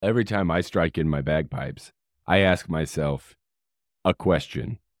Every time I strike in my bagpipes, I ask myself a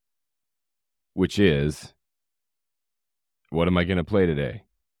question, which is, what am I going to play today?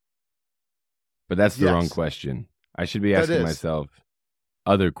 But that's the wrong Yes, question. I should be that asking is. myself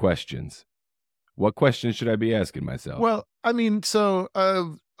other questions. What questions should I be asking myself? Well, I mean,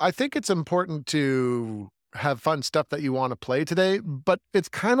 I think it's important to have fun stuff that you want to play today, but it's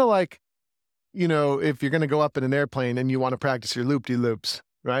kind of like, if you're going to go up in an airplane and you want to practice your loop-de-loops,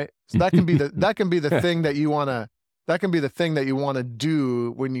 right? So that can be the thing that you want to that can be the thing that you want to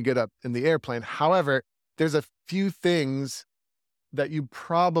do when you get up in the airplane. However, there's a few things that you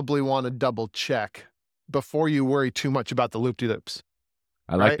probably want to double check before you worry too much about the loop-de-loops,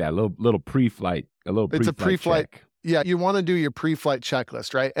 I like right? that little pre-flight, a little It's a pre-flight pre-flight. check. Yeah, you want to do your pre-flight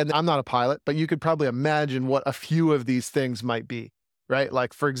checklist, right? And I'm not a pilot, but you could probably imagine what a few of these things might be, right?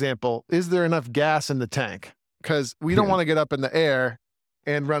 Like, for example, is there enough gas in the tank? Because we don't want to get up in the air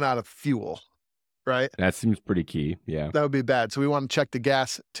and run out of fuel, right? That seems pretty key. Yeah. That would be bad. So we want to check the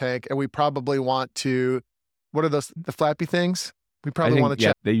gas tank, and we probably want to, what are those, the flappy things? We I probably want think, to yeah,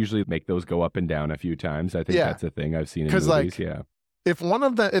 check. they usually make those go up and down a few times. I think Yeah, that's a thing I've seen in because movies. like Yeah.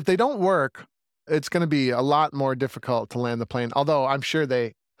 if they don't work, it's going to be a lot more difficult to land the plane. Although I'm sure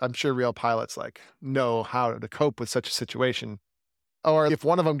real pilots like know how to cope with such a situation. Or if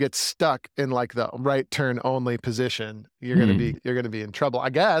one of them gets stuck in like the right turn only position, you're going to be in trouble.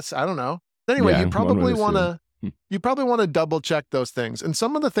 I guess, I don't know. Anyway, Yeah, one would assume. you probably want to double check those things. And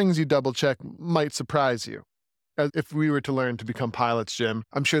some of the things you double check might surprise you. As if we were to learn to become pilots, Jim,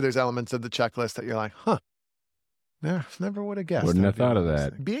 I'm sure there's elements of the checklist that you're like, huh, yeah, never would have guessed. Wouldn't That'd have be one thought of of those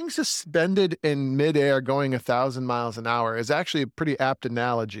that. things. Being suspended in midair going 1,000 miles an hour is actually a pretty apt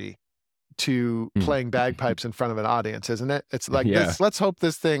analogy to playing bagpipes in front of an audience, isn't it? It's like Yeah. this, let's hope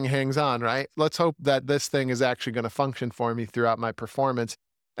this thing hangs on, right? Let's hope that this thing is actually going to function for me throughout my performance.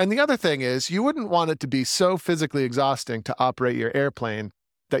 And the other thing is, you wouldn't want it to be so physically exhausting to operate your airplane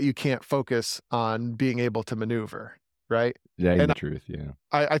that you can't focus on being able to maneuver, right? Yeah, And the truth. Yeah.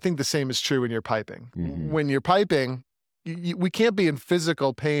 I think the same is true when you're piping. Mhm. When you're piping, we can't be in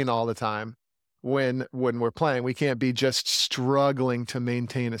physical pain all the time. When we're playing, we can't be just struggling to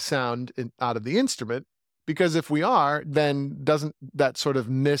maintain a sound out of the instrument, because if we are, then doesn't that sort of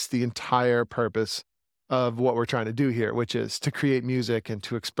miss the entire purpose of what we're trying to do here, which is to create music and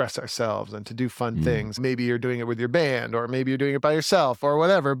to express ourselves and to do fun Mm. things. Maybe you're doing it with your band, or maybe you're doing it by yourself or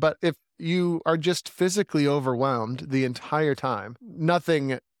whatever. But if you are just physically overwhelmed the entire time,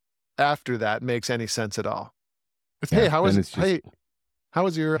 nothing after that makes any sense at all. It's, Yeah. Then it's just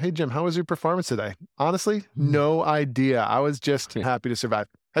hey Jim, how was your performance today? Honestly, Mm. no idea. I was just happy to survive.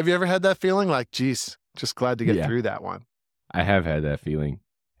 Have you ever had that feeling like, geez, just glad to get Yeah. through that one? I have had that feeling.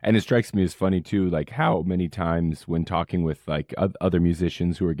 And it strikes me as funny too, like how many times when talking with like other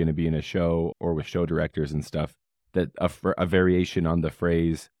musicians who are going to be in a show or with show directors and stuff, that a variation on the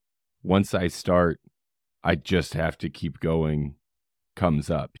phrase, once I start, I just have to keep going,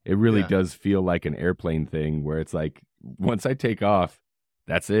 comes up. It really Yeah. does feel like an airplane thing where it's like, once I take off,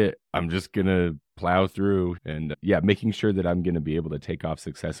 that's it. I'm just going to plow through and yeah, making sure that I'm going to be able to take off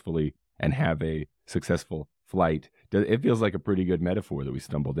successfully and have a successful flight. It feels like a pretty good metaphor that we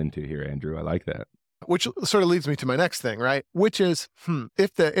stumbled into here, Andrew. I like that. Which sort of leads me to my next thing, right? Which is,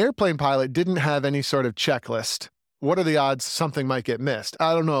 if the airplane pilot didn't have any sort of checklist, what are the odds something might get missed?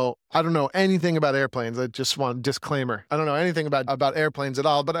 I don't know. I don't know anything about airplanes. I just want a disclaimer. I don't know anything about airplanes at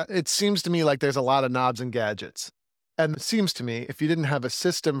all, but it seems to me like there's a lot of knobs and gadgets. And it seems to me if you didn't have a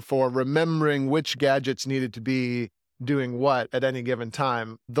system for remembering which gadgets needed to be doing what at any given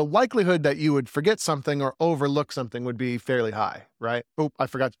time, the likelihood that you would forget something or overlook something would be fairly high, right? Oh, I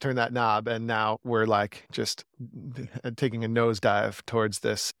forgot to turn that knob. And now we're like just taking a nosedive towards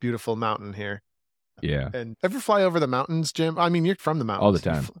this beautiful mountain here. Yeah. And ever fly over the mountains, Jim? I mean, you're from the mountains. All the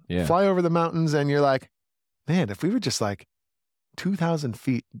time. Yeah. Fly over the mountains and you're like, man, if we were just like 2,000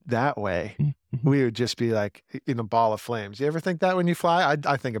 feet that way, we would just be like in a ball of flames. You ever think that when you fly?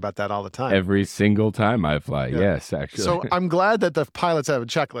 I think about that all the time. Every single time I fly. Yeah. Yes, actually. So I'm glad that the pilots have a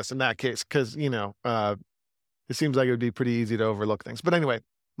checklist in that case, because, it seems like it would be pretty easy to overlook things. But anyway,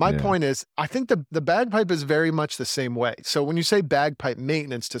 my point is, I think the bagpipe is very much the same way. So when you say bagpipe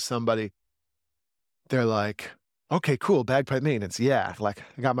maintenance to somebody, they're like, okay, cool, bagpipe maintenance. Yeah, like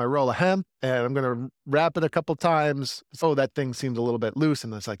I got my roll of hemp and I'm going to wrap it a couple times. Oh, that thing seems a little bit loose.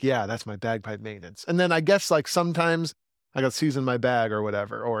 And it's like, yeah, that's my bagpipe maintenance. And then I guess like sometimes I got to season my bag or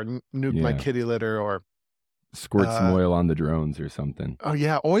whatever, or nuke my kitty litter, or squirt some oil on the drones or something. Oh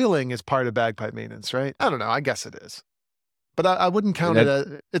yeah, oiling is part of bagpipe maintenance, right? I don't know. I guess it is. But I wouldn't count it as,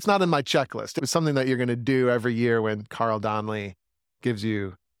 it's not in my checklist. It was something that you're going to do every year when Carl Donnelly gives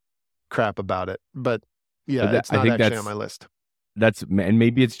you crap about it. But yeah, But it's I not think actually on my list. and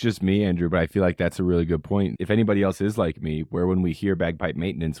maybe it's just me, Andrew, but I feel like that's a really good point. If anybody else is like me, where when we hear bagpipe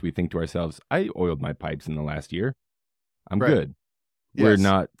maintenance, we think to ourselves, I oiled my pipes in the last year. I'm Right. good. We're Yes.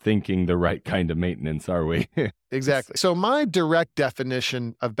 not thinking the right kind of maintenance, are we? Exactly. So my direct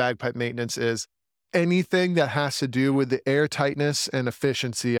definition of bagpipe maintenance is anything that has to do with the air tightness and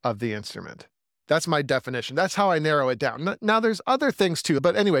efficiency of the instrument. That's my definition. That's how I narrow it down. Now there's other things too,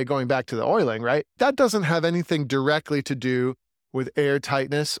 but anyway, going back to the oiling, right? That doesn't have anything directly to do with air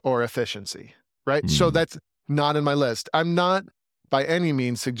tightness or efficiency, right? So Mm. that's not in my list. I'm not by any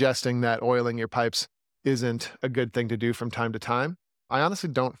means suggesting that oiling your pipes isn't a good thing to do from time to time. I honestly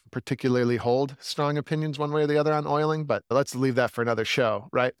don't particularly hold strong opinions one way or the other on oiling, but let's leave that for another show,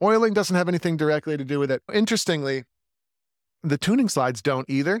 right? Oiling doesn't have anything directly to do with it. Interestingly, the tuning slides don't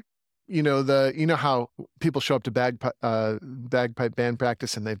either. You know how people show up to bagpipe band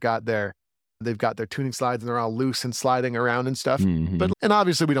practice and they've got their tuning slides and they're all loose and sliding around and stuff. Mhm. And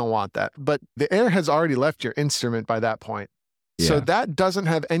obviously we don't want that. But the air has already left your instrument by that point. So Yeah. that doesn't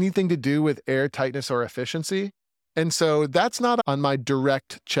have anything to do with air tightness or efficiency. And so that's not on my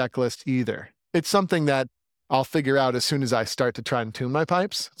direct checklist either. It's something that I'll figure out as soon as I start to try and tune my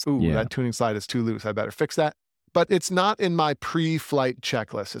pipes. Ooh, Yeah. that tuning slide is too loose. I better fix that. But it's not in my pre-flight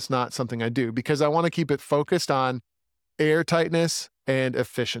checklist. It's not something I do because I want to keep it focused on air tightness and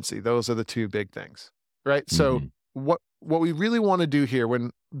efficiency. Those are the two big things, right? So Mhm. what we really want to do here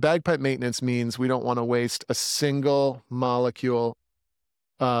when bagpipe maintenance means we don't want to waste a single molecule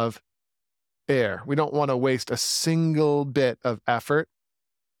of air. We don't want to waste a single bit of effort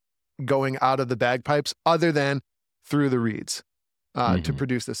going out of the bagpipes other than through the reeds to Mhm.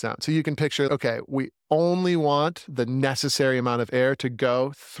 produce the sound. So you can picture, okay, we only want the necessary amount of air to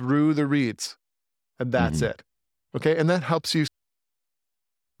go through the reeds, and that's Mhm. it. Okay, and that helps you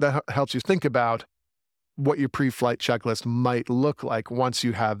think about what your pre-flight checklist might look like once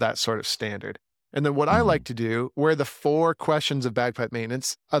you have that sort of standard. And then what I like Mhm. to do, where the 4 questions of bagpipe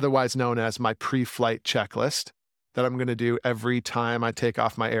maintenance, otherwise known as my pre-flight checklist, that I'm going to do every time I take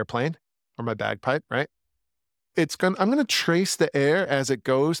off my airplane or my bagpipe, right? I'm going to trace the air as it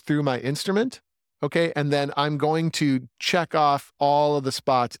goes through my instrument, okay? And then I'm going to check off all of the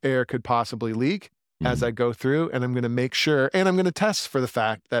spots air could possibly leak as Mhm. I go through, and I'm going to make sure, and I'm going to test for the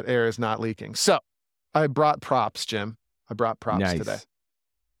fact that air is not leaking. So I brought props, Jim. I brought props today.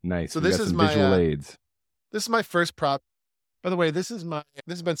 Nice. So We got some visual aids. this is my first prop. By the way, this has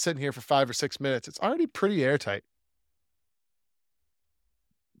been sitting here for 5 or 6 minutes. It's already pretty airtight.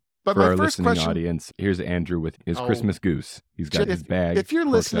 But For my our first listening question, audience, here's Andrew with his oh, Christmas goose. He's got his bag if you're corked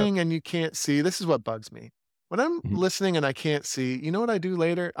up. listening and you can't see, this is what bugs me. When I'm Mhm. listening and I can't see, you know what I do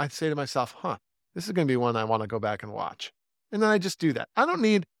later? I say to myself, this is going to be one I want to go back and watch. And then I just do that.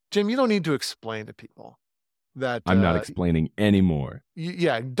 Jim, you don't need to explain to people that, I'm not explaining anymore.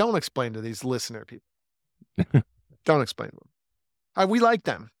 don't explain to these listener people. Don't explain to them. We like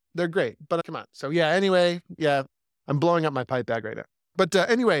them. They're great, but come on. So anyway, I'm blowing up my pipe bag right now. But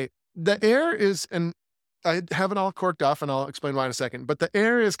anyway, the air is, and I have it all corked off and I'll explain why in a second, but the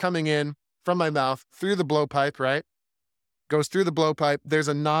air is coming in from my mouth through the blowpipe, right? Goes through the blowpipe. There's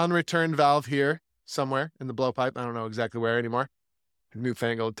a non-return valve here somewhere in the blowpipe. I don't know exactly where anymore.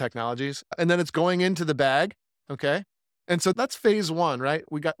 Newfangled technologies. And then it's going into the bag. Okay. And so that's phase 1, right?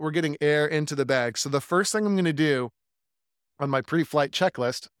 We're getting air into the bag. So the first thing I'm going to do on my pre-flight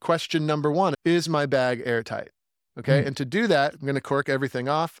checklist, question number 1, is my bag airtight? Okay. And to do that, I'm going to cork everything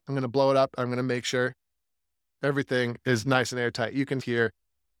off. I'm going to blow it up. I'm going to make sure everything is nice and airtight. You can hear.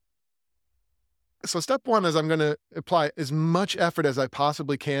 So step 1 is I'm going to apply as much effort as I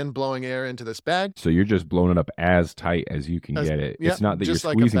possibly can blowing air into this bag. So you're just blowing it up as tight as you can get it. Yeah, It's not that you're just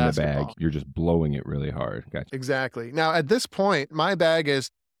like a squeezing the bag. basketball. You're just blowing it really hard. Gotcha. Exactly. Now, at this point, my bag is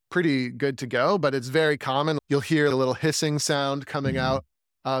pretty good to go, but it's very common. You'll hear a little hissing sound coming out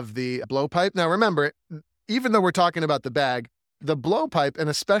of the blowpipe. Now, remember, even though we're talking about the bag, the blowpipe, and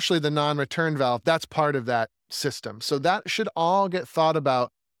especially the non-return valve, that's part of that system. So that should all get thought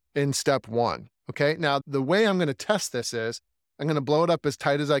about in step 1. Okay. Now, the way I'm going to test this is I'm going to blow it up as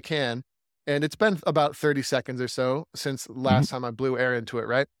tight as I can. And it's been about 30 seconds or so since last time I blew air into it,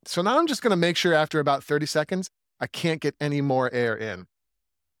 right? So now I'm just going to make sure after about 30 seconds, I can't get any more air in.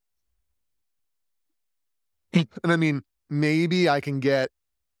 And I mean, maybe I can get,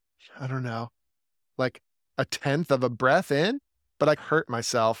 I don't know, like a 1/10 of a breath in, but I hurt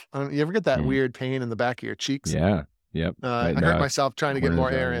myself. You ever get that weird pain in the back of your cheeks? Yeah. Yep. I hurt myself trying to get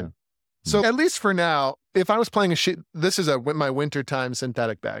more air in. Yeah. So at least for now, if I was playing this is my wintertime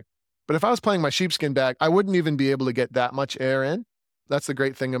synthetic bag. But if I was playing my sheepskin bag, I wouldn't even be able to get that much air in. That's the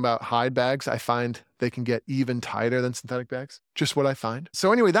great thing about hide bags. I find they can get even tighter than synthetic bags. Just what I find.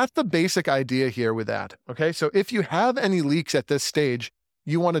 So anyway, that's the basic idea here with that. Okay. So if you have any leaks at this stage,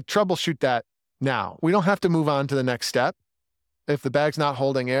 you want to troubleshoot that now. We don't have to move on to the next step. If the bag's not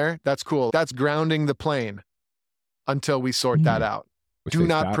holding air, that's cool. That's grounding the plane until we sort that out. Do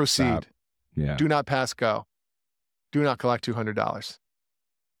not proceed. Yeah. Do not pass go. Do not collect $200.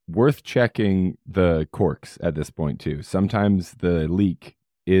 Worth checking the corks at this point too. Sometimes the leak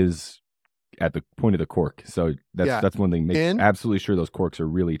is at the point of the cork. So that's one thing. Make absolutely sure those corks are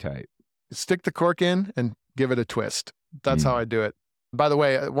really tight. Stick the cork in and give it a twist. That's how I do it. By the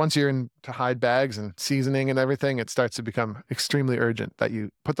way, once you're into hide bags and seasoning and everything, it starts to become extremely urgent that you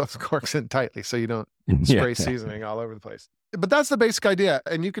put those corks in tightly so you don't spray seasoning all over the place. But that's the basic idea.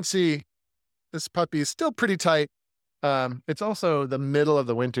 And you can see this puppy is still pretty tight. It's also the middle of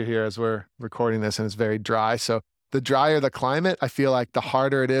the winter here as we're recording this, and it's very dry. So the drier the climate, I feel like the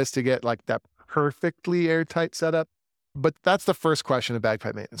harder it is to get like that perfectly airtight setup. But that's the first question of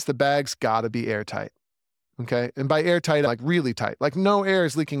bagpipe maintenance. The bag's got to be airtight. Okay. And by airtight, like really tight, like no air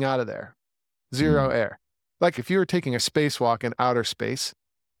is leaking out of there. Zero air. Like if you were taking a spacewalk in outer space,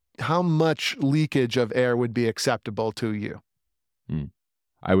 how much leakage of air would be acceptable to you?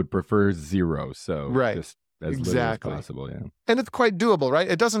 I would prefer zero. So just as little as possible. Yeah. And it's quite doable, right?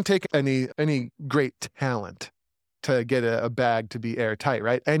 It doesn't take any great talent to get a bag to be airtight,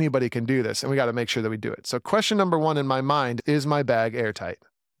 right? Anybody can do this, and we got to make sure that we do it. So question number 1 in my mind, is my bag airtight?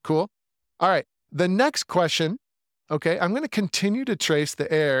 Cool. All right. The next question, okay, I'm going to continue to trace the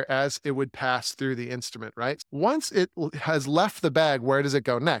air as it would pass through the instrument, right? Once it has left the bag, where does it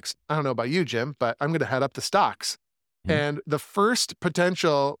go next? I don't know about you, Jim, but I'm going to head up the stocks. And the first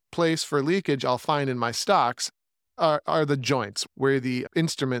potential place for leakage I'll find in my stocks are the joints where the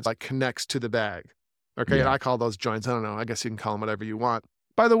instrument like connects to the bag. Okay. And I call those joints. I don't know. I guess you can call them whatever you want.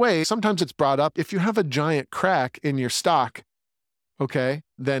 By the way, sometimes it's brought up if you have a giant crack in your stock, okay,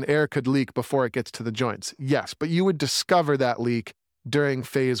 then air could leak before it gets to the joints. Yes, but you would discover that leak during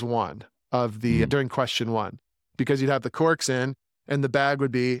phase 1 of during question 1, because you'd have the corks in and the bag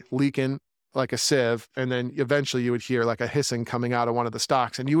would be leaking like a sieve. And then eventually you would hear like a hissing coming out of one of the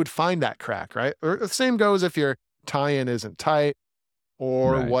stocks and you would find that crack, right? Or the same goes if your tie-in isn't tight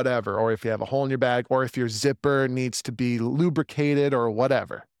or whatever, or if you have a hole in your bag, or if your zipper needs to be lubricated or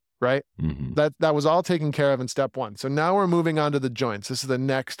whatever. Right? That was all taken care of in step 1. So now we're moving on to the joints. This is the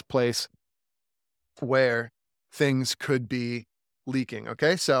next place where things could be leaking.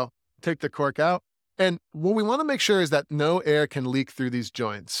 Okay. So take the cork out. And what we want to make sure is that no air can leak through these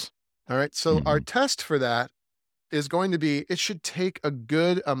joints. All right. So our test for that is going to be, it should take a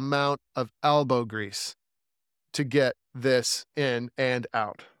good amount of elbow grease to get this in and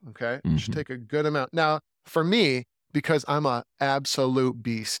out. Okay. It should take a good amount. Now, for me, because I'm an absolute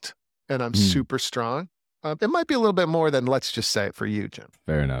beast and I'm super strong, it might be a little bit more than, let's just say it for you, Jim.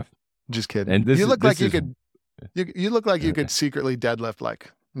 Fair enough. Just kidding. And you look like you could, you look like you could secretly deadlift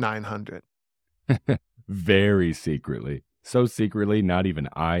like 900. Very secretly. So secretly, not even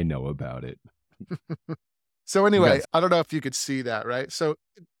I know about it. So anyway, I don't know if you could see that, right? So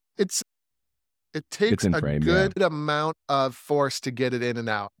it takes a good amount of force to get it in and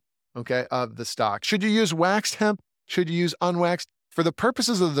out, okay, of the stock. Should you use waxed hemp? Should you use unwaxed? For the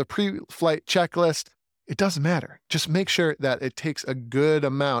purposes of the pre-flight checklist, it doesn't matter. Just make sure that it takes a good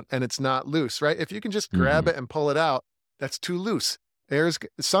amount and it's not loose, right? If you can just grab it and pull it out, that's too loose.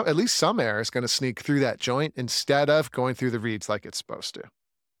 At least some air is going to sneak through that joint instead of going through the reeds like it's supposed to.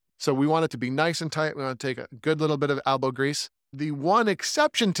 So we want it to be nice and tight. We want to take a good little bit of elbow grease. The one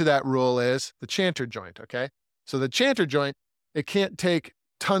exception to that rule is the chanter joint, okay? So the chanter joint, it can't take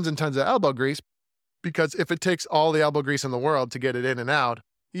tons and tons of elbow grease, because if it takes all the elbow grease in the world to get it in and out,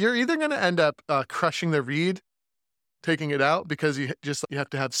 you're either going to end up crushing the reed, taking it out because you have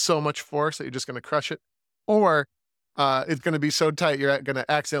to have so much force that you're just going to crush it, or it's going to be so tight you're going to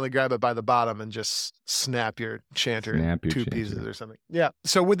accidentally grab it by the bottom and just snap your chanter in two pieces or something. Yeah.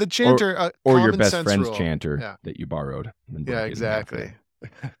 So with the chanter, or your best friend's chanter that you borrowed. Yeah, exactly.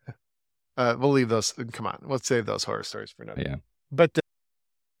 We'll leave those. Come on, let's save those horror stories for another. Yeah. But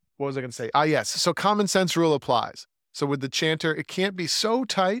what was I going to say? Yes. So common sense rule applies. So with the chanter, it can't be so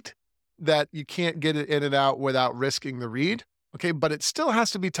tight that you can't get it in and out without risking the reed. Okay. But it still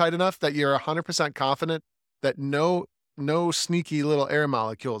has to be tight enough that you're 100% confident that no sneaky little air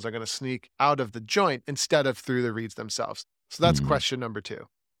molecules are going to sneak out of the joint instead of through the reeds themselves. So that's question number 2.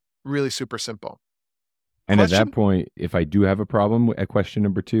 Really super simple. And at that point, if I do have a problem at question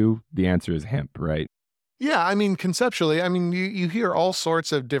number 2, the answer is hemp, right? Yeah, I mean, conceptually, I mean, you hear all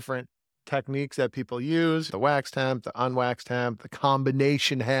sorts of different techniques that people use, the waxed hemp, the unwaxed hemp, the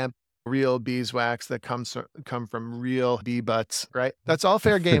combination hemp, real beeswax that come from real bee butts, right? That's all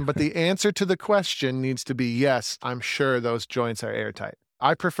fair game, but the answer to the question needs to be yes, I'm sure those joints are airtight.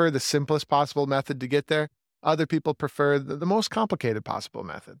 I prefer the simplest possible method to get there. Other people prefer the most complicated possible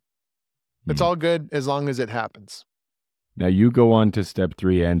method. It's all good as long as it happens. Now you go on to step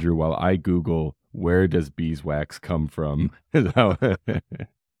 3, Andrew, while I Google where does beeswax come from. You don't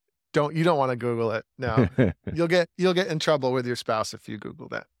want to Google it. No, you'll get in trouble with your spouse if you Google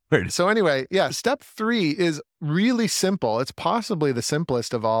that. So anyway, yeah, step 3 is really simple. It's possibly the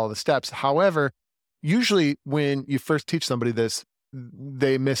simplest of all the steps. However, usually when you first teach somebody this,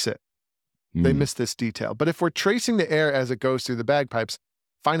 they miss it. They miss this detail. But if we're tracing the air as it goes through the bagpipes,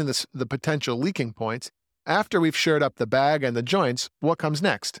 finding the potential leaking points, after we've shored up the bag and the joints, what comes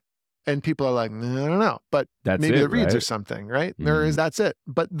next? And people are like, I don't know, but maybe the reeds right? or something, right? That's it.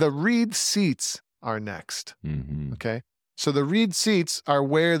 But the reed seats are next. Okay. So the reed seats are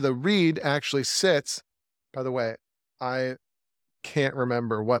where the reed actually sits. By the way, I can't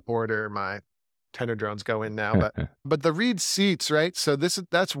remember what order my tenor drones go in now, but the reed seats, right? So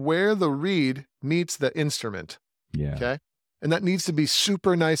that's where the reed meets the instrument. Yeah. Okay. And that needs to be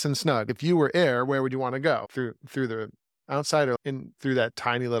super nice and snug. If you were air, where would you want to go? Through the outside or through that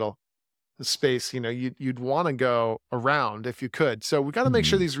tiny little space, you'd want to go around if you could. So we got to make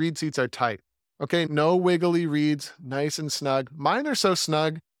sure these reed seats are tight. Okay, no wiggly reeds, nice and snug. Mine are so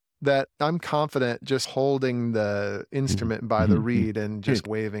snug that I'm confident just holding the instrument by the reed and just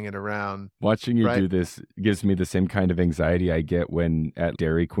waving it around. Watching you do this gives me the same kind of anxiety I get when at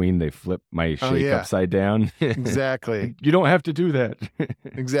Dairy Queen they flip my shake upside down. Exactly. You don't have to do that.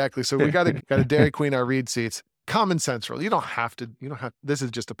 Exactly. So we got to Dairy Queen our reed seats. Common sense rule. You don't have, this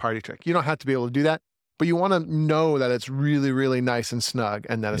is just a party trick. You don't have to be able to do that, but you want to know that it's really, really nice and snug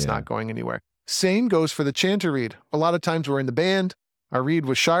and that it's not going anywhere. Same goes for the chanter reed. A lot of times we're in the band, our reed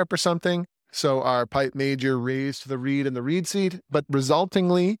was sharp or something, so our pipe major raised the reed in the reed seat, but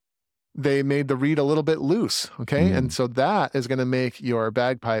resultingly, they made the reed a little bit loose, okay? And so that is going to make your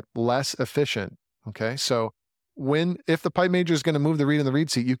bagpipe less efficient, okay? So if the pipe major is going to move the reed in the reed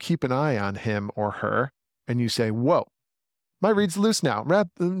seat, you keep an eye on him or her, and you say, whoa, my reed's loose now. Wrap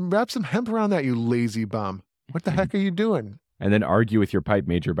some hemp around that, you lazy bum. What the heck are you doing? And then argue with your pipe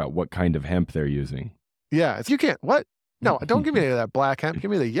major about what kind of hemp they're using. Yeah, if you can't, what? No, don't give me any of that black hemp. Give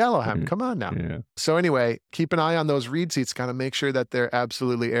me the yellow hemp. Come on now. Yeah. So anyway, keep an eye on those reed seats, kind of make sure that they're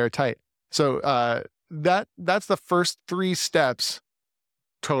absolutely airtight. So that's the first 3 steps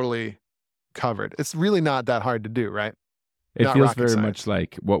totally covered. It's really not that hard to do, right? It Not feels rocket very science. much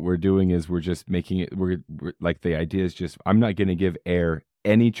like what we're doing is we're just making it, we're like the idea is just, I'm not going to give air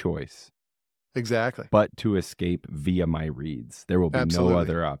any choice. Exactly. But to escape via my reeds. There will be no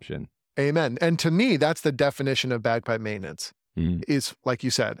other option. Amen. And to me, that's the definition of bagpipe maintenance. Is, like you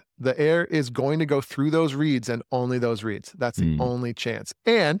said, the air is going to go through those reeds and only those reeds. That's the only chance.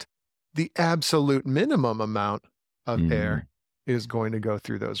 And the absolute minimum amount of air is going to go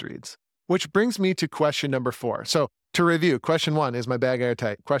through those reeds. Which brings me to question number 4. So to review, question 1, is my bag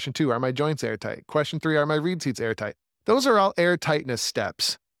airtight? Question 2, are my joints airtight? Question 3, are my reed seats airtight? Those are all air tightness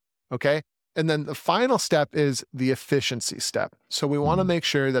steps. Okay. And then the final step is the efficiency step. So we want to make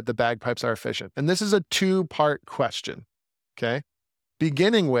sure that the bagpipes are efficient. And this is a 2-part question, okay?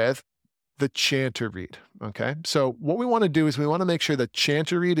 Beginning with the chanter reed, okay? So what we want to do is we want to make sure the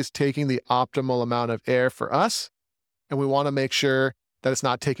chanter reed is taking the optimal amount of air for us, and we want to make sure that it's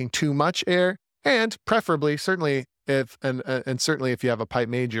not taking too much air, and preferably, certainly if you have a pipe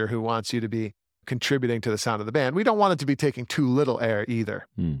major who wants you to be contributing to the sound of the band, we don't want it to be taking too little air either.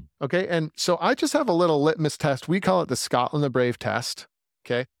 Okay. And so I just have a little litmus test. We call it the Scotland the Brave test.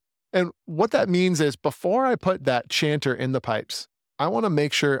 Okay. And what that means is before I put that chanter in the pipes, I want to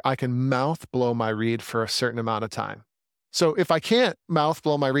make sure I can mouth blow my reed for a certain amount of time. So if I can't mouth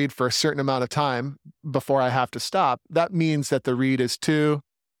blow my reed for a certain amount of time before I have to stop, that means that the reed is too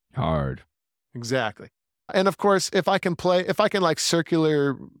hard. Exactly. And of course, if I can like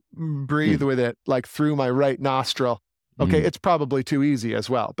circular breathe with it, like through my right nostril, okay, it's probably too easy as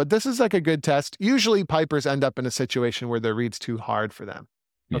well. But this is like a good test. Usually pipers end up in a situation where the reed's too hard for them.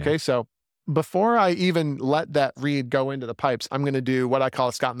 Yeah. Okay, so before I even let that reed go into the pipes, I'm going to do what I call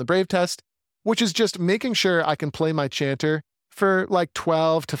a Scotland the Brave test, which is just making sure I can play my chanter for like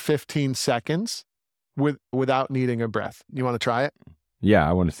 12 to 15 seconds without needing a breath. You want to try it? Yeah,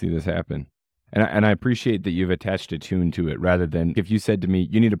 I want to see this happen. And I appreciate that you've attached a tune to it rather than if you said to me,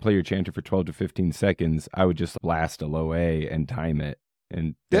 you need to play your chanter for 12 to 15 seconds, I would just blast a low A and time it.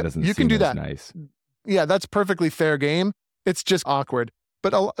 And that doesn't seem as nice. Yeah, that's perfectly fair game. It's just awkward.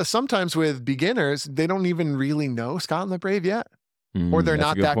 But sometimes with beginners, they don't even really know Scott and the Brave yet, or they're That's a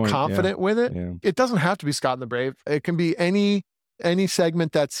not good that point. confident with it. Yeah. It doesn't have to be Scott and the Brave. It can be any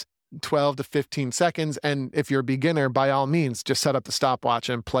segment that's 12 to 15 seconds. And if you're a beginner, by all means, just set up the stopwatch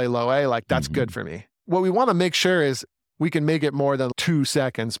and play low A. Like, that's good for me. What we want to make sure is we can make it more than 2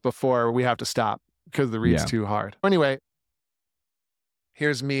 seconds before we have to stop because the read's too hard. Anyway,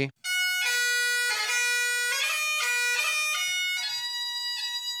 here's me.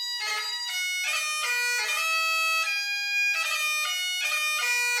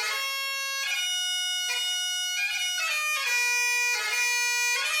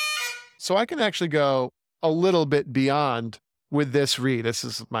 So I can actually go a little bit beyond with this read. This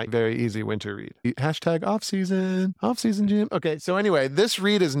is my very easy winter read. Hashtag off season Jim. Okay, so anyway, this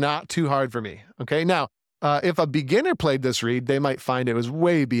read is not too hard for me. Okay, now, if a beginner played this read, they might find it was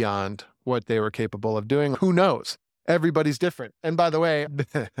way beyond what they were capable of doing. Who knows? Everybody's different. And by the way,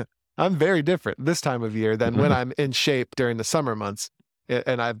 I'm very different this time of year than when I'm in shape during the summer months.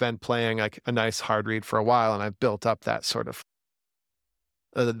 And I've been playing like a nice hard read for a while, and I've built up that sort of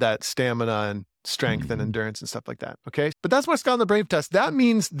that stamina and strength and endurance and stuff like that. Okay. But that's what's on the Brave test. That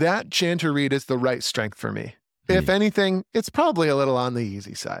means that chanter read is the right strength for me. If anything, it's probably a little on the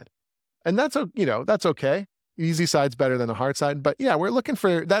easy side. And that's okay. Easy side's better than a hard side. But yeah, we're looking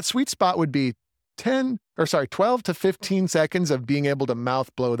for that sweet spot would be 12 to 15 seconds of being able to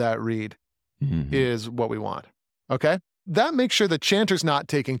mouth blow that read is what we want. Okay. That makes sure the chanter's not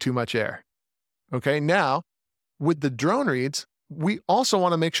taking too much air. Okay. Now, with the drone reads, we also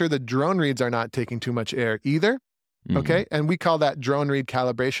want to make sure the drone reads are not taking too much air either. Okay. And we call that drone read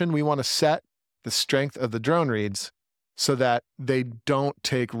calibration. We want to set the strength of the drone reads so that they don't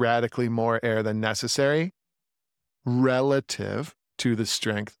take radically more air than necessary relative to the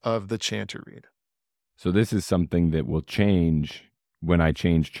strength of the chanter read. So this is something that will change when I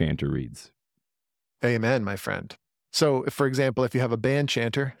change chanter reads. Amen, my friend. So, for example, if you have a band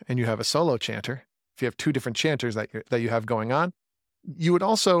chanter and you have a solo chanter, if you have 2 different chanters that you have going on, you would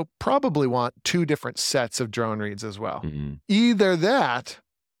also probably want 2 different sets of drone reads as well. Either that,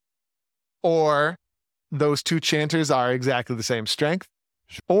 or those 2 chanters are exactly the same strength,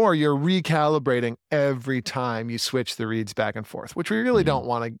 or you're recalibrating every time you switch the reads back and forth, which we really don't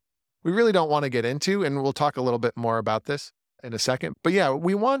want to get into, and we'll talk a little bit more about this in a second. But yeah,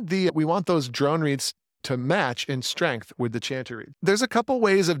 we want those drone reads to match in strength with the chanter read. There's a couple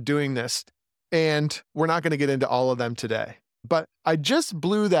ways of doing this, and we're not going to get into all of them today. But I just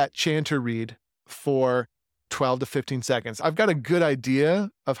blew that chanter read for 12 to 15 seconds. I've got a good idea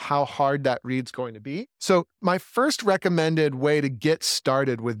of how hard that read's going to be. So my first recommended way to get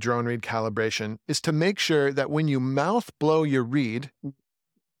started with drone read calibration is to make sure that when you mouth blow your read,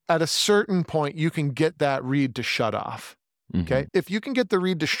 at a certain point, you can get that read to shut off. Okay. If you can get the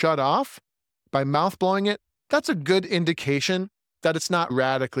read to shut off by mouth blowing it, that's a good indication that it's not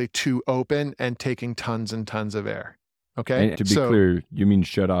radically too open and taking tons and tons of air. Okay. And to be clear, you mean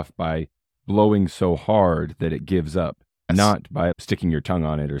shut off by blowing so hard that it gives up, not by sticking your tongue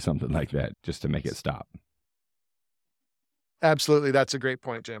on it or something like that, just to make it stop. Absolutely. That's a great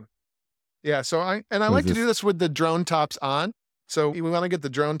point, Jim. Yeah. So I like to do this with the drone tops on. So we want to get the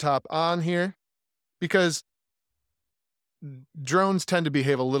drone top on here because drones tend to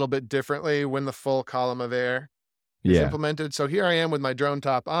behave a little bit differently when the full column of air is implemented. So here I am with my drone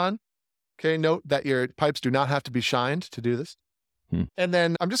top on. Okay, note that your pipes do not have to be shined to do this. And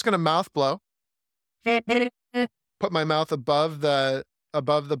then I'm just going to mouth blow. Put my mouth above the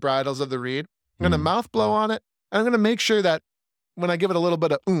bridles of the reed. I'm going to mouth blow on it. And I'm going to make sure that when I give it a little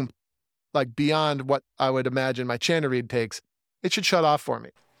bit of oomph, like beyond what I would imagine my chanter reed takes, it should shut off for me.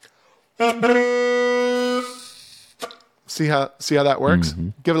 See how that works?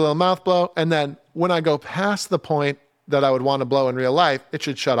 Give it a little mouth blow. And then when I go past the point that I would want to blow in real life, it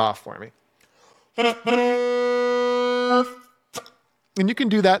should shut off for me. And you can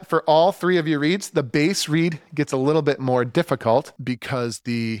do that for all 3 of your reeds. The bass reed gets a little bit more difficult because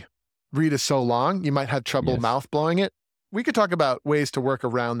the reed is so long. You might have trouble mouth blowing it. We could talk about ways to work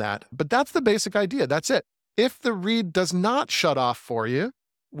around that, but that's the basic idea. That's it. If the reed does not shut off for you,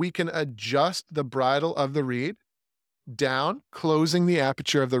 we can adjust the bridle of the reed down, closing the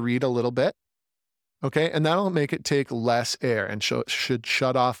aperture of the reed a little bit. Okay, and that'll make it take less air and should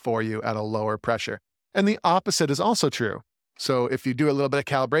shut off for you at a lower pressure. And the opposite is also true. So if you do a little bit of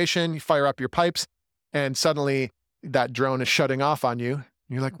calibration, you fire up your pipes, and suddenly that drone is shutting off on you, and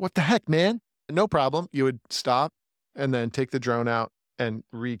you're like, what the heck, man? No problem. You would stop and then take the drone out and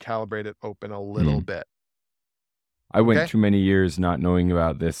recalibrate it open a little bit. I went Okay. too many years not knowing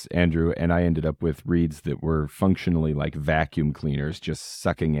about this, Andrew, and I ended up with reeds that were functionally like vacuum cleaners, just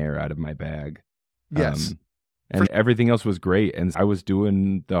sucking air out of my bag. Yes. Um, For and everything else was great. And I was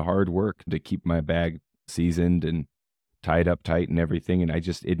doing the hard work to keep my bag seasoned and tied up tight and everything. And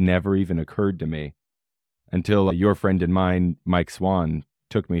it never even occurred to me until your friend and mine, Mike Swan,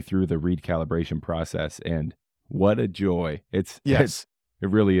 took me through the reed calibration process. And what a joy. yes. It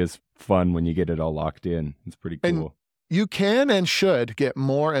really is fun when you get it all locked in. It's pretty And cool. you can and should get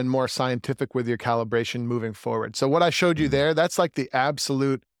more and more scientific with your calibration moving forward. So what I showed you there, that's like the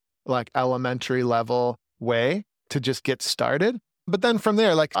absolute like elementary level way to just get started. But then from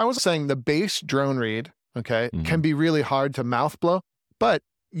there, like I was saying, the base drone reed, okay, can be really hard to mouth blow, but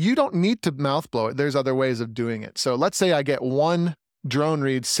you don't need to mouth blow it. There's other ways of doing it. So let's say I get one drone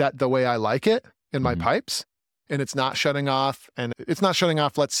reed set the way I like it in my pipes, and it's not shutting off. And it's not shutting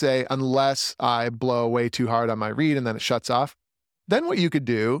off, let's say, unless I blow way too hard on my reed and then it shuts off. Then what you could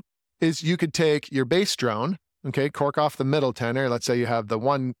do is you could take your bass drone, okay, cork off the middle tenor. Let's say you have the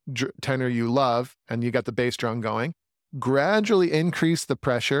one tenor you love and you got the bass drone going. Gradually increase the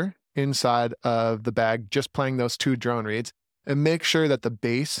pressure inside of the bag, just playing those two drone reeds, and make sure that the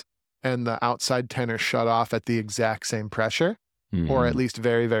bass and the outside tenor shut off at the exact same pressure, or at least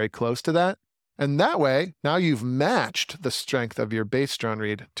very, very close to that. And that way, now you've matched the strength of your bass drone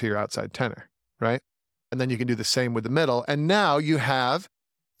reed to your outside tenor, right? And then you can do the same with the middle. And now you have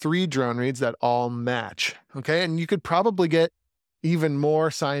 3 drone reeds that all match, okay? And you could probably get even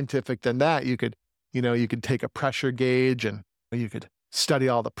more scientific than that. You could take a pressure gauge and you could study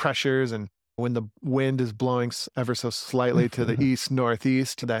all the pressures, and when the wind is blowing ever so slightly to the east,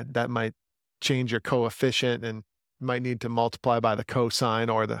 northeast, that might change your coefficient and might need to multiply by the cosine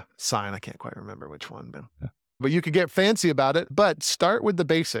or the sine. I can't quite remember which one, but you could get fancy about it. But start with the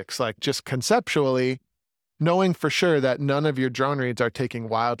basics, like just conceptually knowing for sure that none of your drone reeds are taking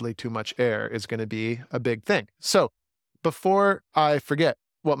wildly too much air is going to be a big thing. So before I forget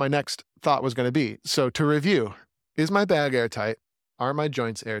what my next thought was going to be, so to review, is my bag airtight? Are my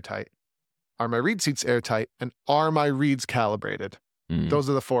joints airtight? Are my reed seats airtight? And are my reeds calibrated? Those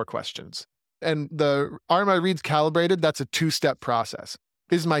are the 4 questions. And are my reeds calibrated? That's a 2-step process.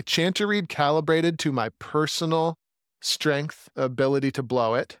 Is my chanter reed calibrated to my personal strength, ability to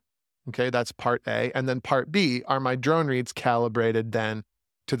blow it? Okay, that's part A. And then part B, are my drone reeds calibrated then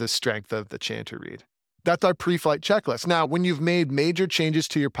to the strength of the chanter reed? That's our pre-flight checklist. Now, when you've made major changes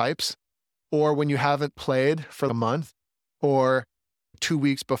to your pipes, or when you haven't played for a month, or 2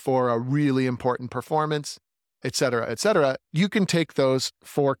 weeks before a really important performance, et cetera, you can take those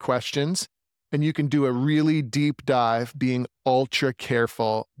 4 questions and you can do a really deep dive, being ultra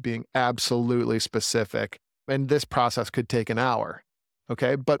careful, being absolutely specific. And this process could take an hour.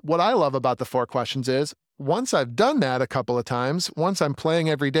 Okay. But what I love about the 4 questions is once I've done that a couple of times, once I'm playing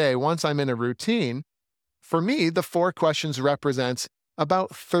every day, once I'm in a routine, for me, the 4 questions represents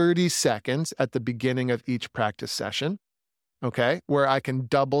about 30 seconds at the beginning of each practice session. Okay. Where I can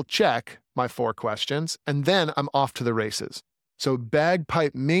double check my 4 questions and then I'm off to the races. So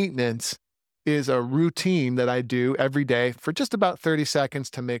bagpipe maintenance is a routine that I do every day for just about 30 seconds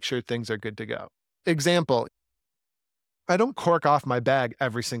to make sure things are good to go. Example, I don't cork off my bag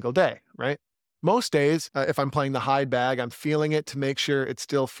every single day, right? Most days, if I'm playing the hide bag, I'm feeling it to make sure it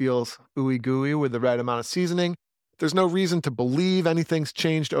still feels ooey gooey with the right amount of seasoning. There's no reason to believe anything's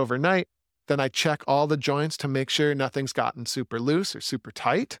changed overnight. Then I check all the joints to make sure nothing's gotten super loose or super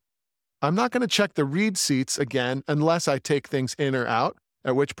tight. I'm not going to check the reed seats again unless I take things in or out,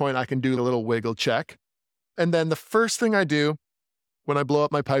 at which point I can do a little wiggle check. And then the first thing I do when I blow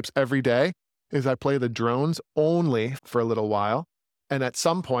up my pipes every day is I play the drones only for a little while. And at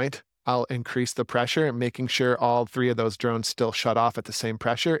some point, I'll increase the pressure, making sure all 3 of those drones still shut off at the same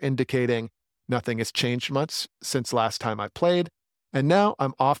pressure, indicating nothing has changed much since last time I played. And now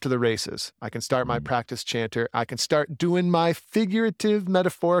I'm off to the races. I can start my practice chanter. I can start doing my figurative,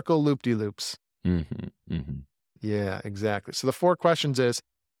 metaphorical loop-de-loops. Yeah, exactly. So the 4 questions is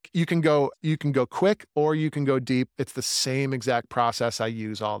you can go quick or you can go deep. It's the same exact process I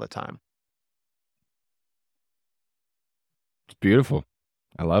use all the time. It's beautiful.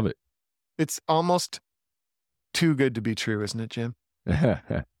 I love it. It's almost too good to be true, isn't it, Jim?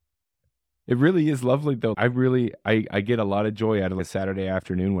 It really is lovely, though. I get a lot of joy out of a Saturday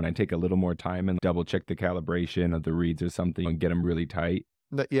afternoon when I take a little more time and double check the calibration of the reeds or something and get them really tight.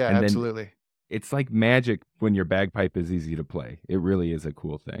 Yeah, and absolutely. Then it's like magic when your bagpipe is easy to play. It really is a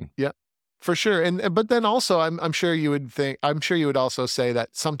cool thing. Yeah, for sure. But then also, I'm sure you would also say that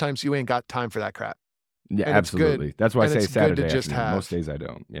sometimes you ain't got time for that crap. Yeah, and absolutely. That's why I say it's Saturday good to just afternoon. have. Most days I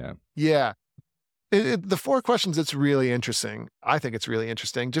don't. Yeah. Yeah. The 4 questions, it's really interesting. I think it's really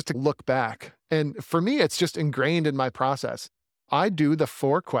interesting just to look back. And for me, it's just ingrained in my process. I do the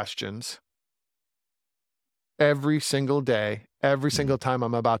 4 questions every single day, every single time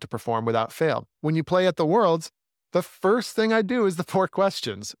I'm about to perform without fail. When you play at the Worlds, the first thing I do is the 4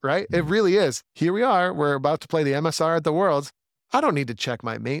 questions, right? It really is. Here we are. We're about to play the MSR at the Worlds. I don't need to check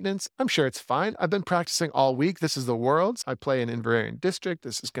my maintenance. I'm sure it's fine. I've been practicing all week. This is the Worlds. I play in Inveraray District.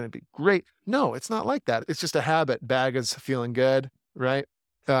 This is going to be great. No, it's not like that. It's just a habit. Bag is feeling good, right?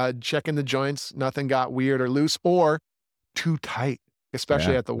 Checking the joints. Nothing got weird or loose or too tight,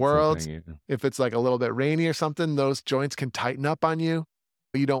 especially at the Worlds. If it's like a little bit rainy or something, those joints can tighten up on you.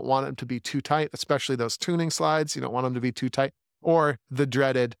 You don't want them to be too tight, especially those tuning slides. You don't want them to be too tight. Or the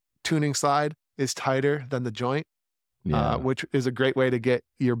dreaded tuning slide is tighter than the joint. Which is a great way to get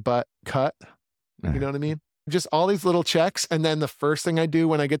your butt cut. You know what I mean? Just all these little checks. And then the first thing I do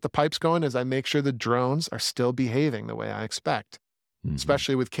when I get the pipes going is I make sure the drones are still behaving the way I expect,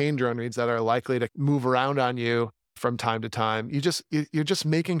 especially with cane drone reeds that are likely to move around on you from time to time. You're just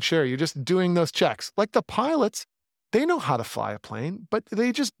making sure you're just doing those checks. Like the pilots, they know how to fly a plane, but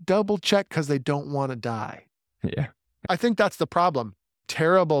they just double check because they don't want to die. Yeah. I think that's the problem.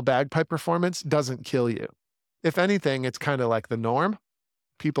 Terrible bagpipe performance doesn't kill you. If anything, it's kind of like the norm.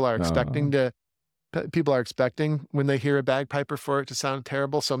 People are expecting when they hear a bagpiper for it to sound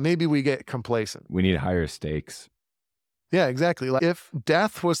terrible. So maybe we get complacent. We need higher stakes. Yeah, exactly. Like if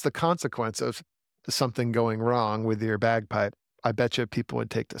death was the consequence of something going wrong with your bagpipe, I bet you people would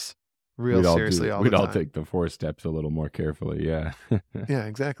take this real seriously all the time. We'd all take the 4 steps a little more carefully. Yeah. Yeah,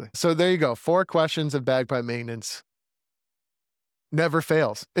 exactly. So there you go. 4 questions of bagpipe maintenance. Never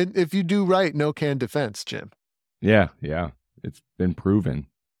fails. And if you do right, no can defense, Jim. Yeah. It's been proven.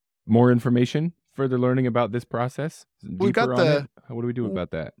 More information, further learning about this process? We've got what do we do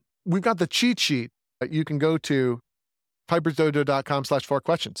about that? We've got the cheat sheet. You can go to pipersdojo.com/4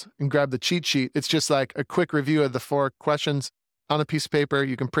 questions and grab the cheat sheet. It's just like a quick review of the 4 questions on a piece of paper.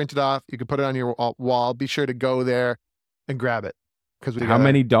 You can print it off. You can put it on your wall. Be sure to go there and grab it. How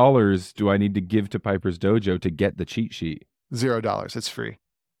many dollars do I need to give to Piper's Dojo to get the cheat sheet? $0. It's free.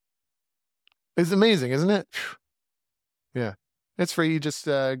 It's amazing, isn't it? Yeah, it's free. You just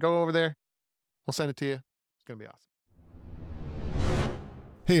go over there. We'll send it to you. It's going to be awesome.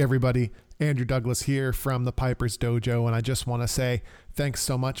 Hey, everybody. Andrew Douglas here from the Piper's Dojo, and I just want to say thanks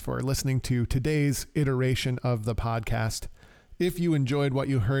so much for listening to today's iteration of the podcast. If you enjoyed what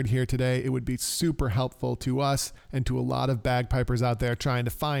you heard here today, it would be super helpful to us and to a lot of bagpipers out there trying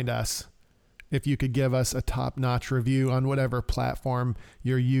to find us. If you could give us a top-notch review on whatever platform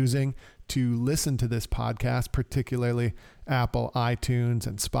you're using to listen to this podcast, particularly Apple, iTunes,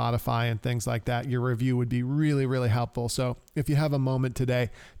 and Spotify and things like that, your review would be really, really helpful. So if you have a moment today,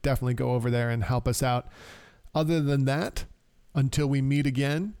 definitely go over there and help us out. Other than that, until we meet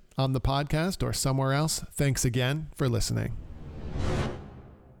again on the podcast or somewhere else, thanks again for listening.